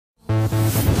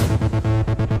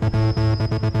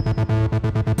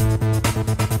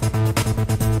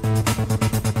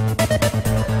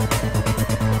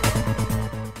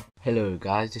Hello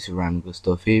guys, this is Random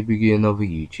Stuff here, bringing another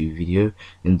YouTube video.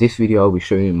 In this video I'll be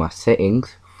showing you my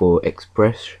settings for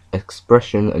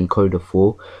Expression Encoder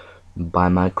 4 by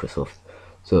Microsoft.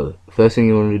 So first thing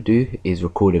you want to do is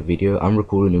record a video. I'm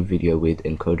recording a video with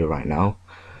Encoder right now.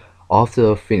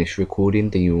 After I finish recording,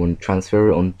 then you want to transfer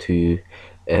it onto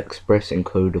Express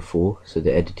Encoder 4, so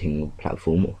the editing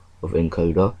platform of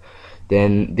Encoder.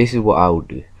 Then this is what I will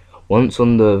do. Once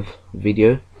on the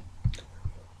video,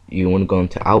 you want to go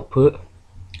into output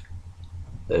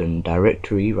and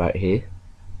directory right here,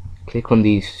 click on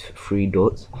these three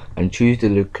dots and choose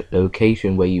the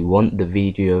location where you want the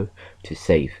video to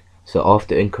save. So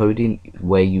after encoding,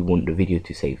 where you want the video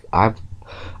to save. I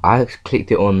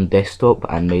clicked it on desktop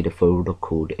and made a folder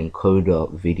called Encoder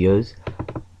videos,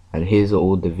 and here's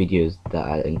all the videos that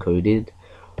I encoded.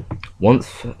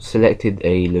 Once selected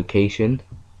a location,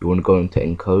 you want to go into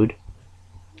encode.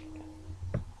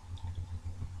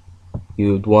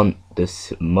 You would want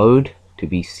this mode to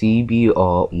be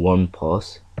CBR1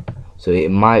 pass, so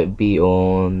it might be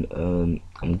on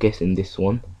I'm guessing this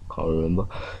one, can't remember.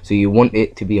 So you want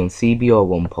it to be on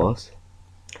CBR1 pass.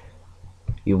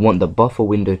 You want the buffer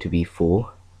window to be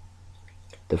 4,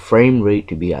 the frame rate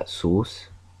to be at source,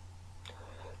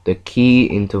 the key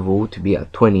interval to be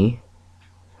at 20,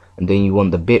 and then you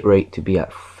want the bit rate to be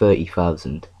at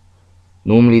 30,000.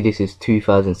 Normally this is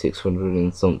 2,600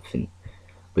 and something,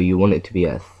 but you want it to be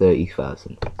at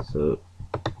 30,000, so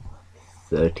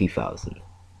 30,000.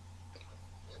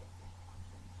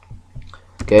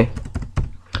 Okay,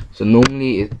 so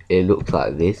normally it looks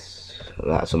like this,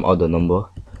 like some other number,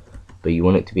 but you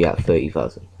want it to be at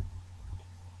 30,000.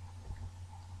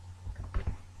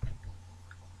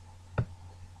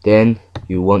 Then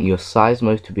you want your size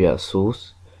mode to be at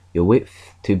source, your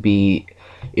width to be,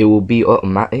 it will be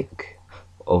automatic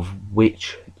of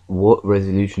what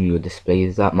resolution your display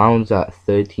is at. Mine's at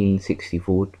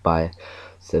 1364 by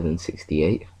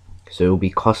 768, so it will be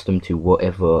custom to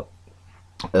whatever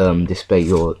display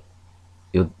your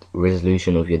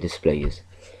resolution of your display is.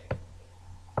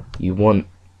 You want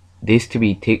this to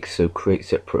be ticked, so create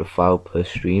separate file per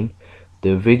stream.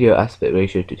 The video aspect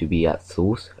ratio to be at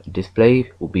source.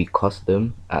 Display will be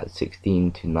custom at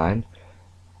 16:9.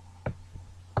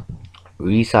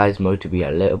 Resize mode to be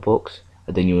at letterbox.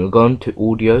 And then you want to go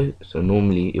into audio, so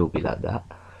normally it will be like that.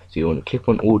 So you want to click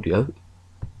on audio.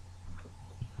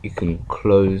 You can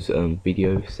close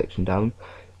video section down.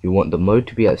 You want the mode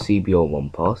to be at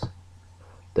CBR1 pass,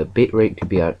 the bit rate to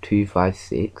be at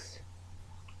 256,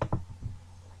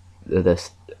 the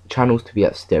channels to be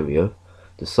at stereo,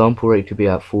 the sample rate to be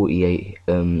at 48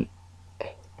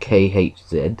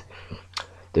 kHz,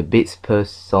 the bits per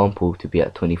sample to be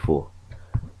at 24.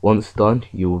 Once done,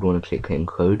 you would want to click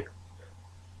encode,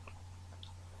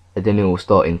 and then it will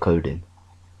start encoding.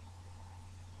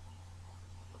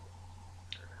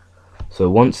 So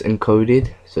once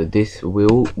encoded, so this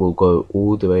will go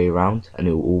all the way around and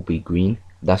it will all be green.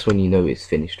 That's when you know it's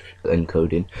finished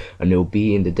encoding, and it will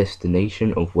be in the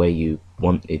destination of where you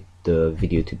want the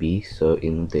video to be, so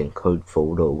in the encode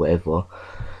folder or whatever.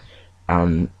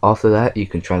 And after that, you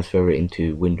can transfer it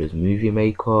into Windows Movie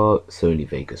Maker, Sony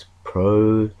Vegas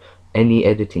Pro, any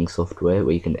editing software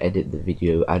where you can edit the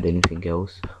video, add anything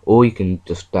else, or you can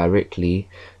just directly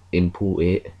import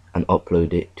it and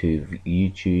upload it to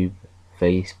YouTube,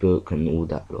 Facebook, and all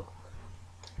that lot.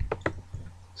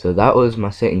 So that was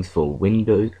my settings for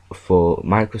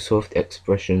Microsoft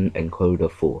Expression Encoder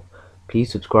 4.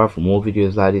 Please subscribe for more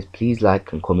videos like this. Please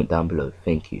like and comment down below.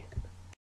 Thank you.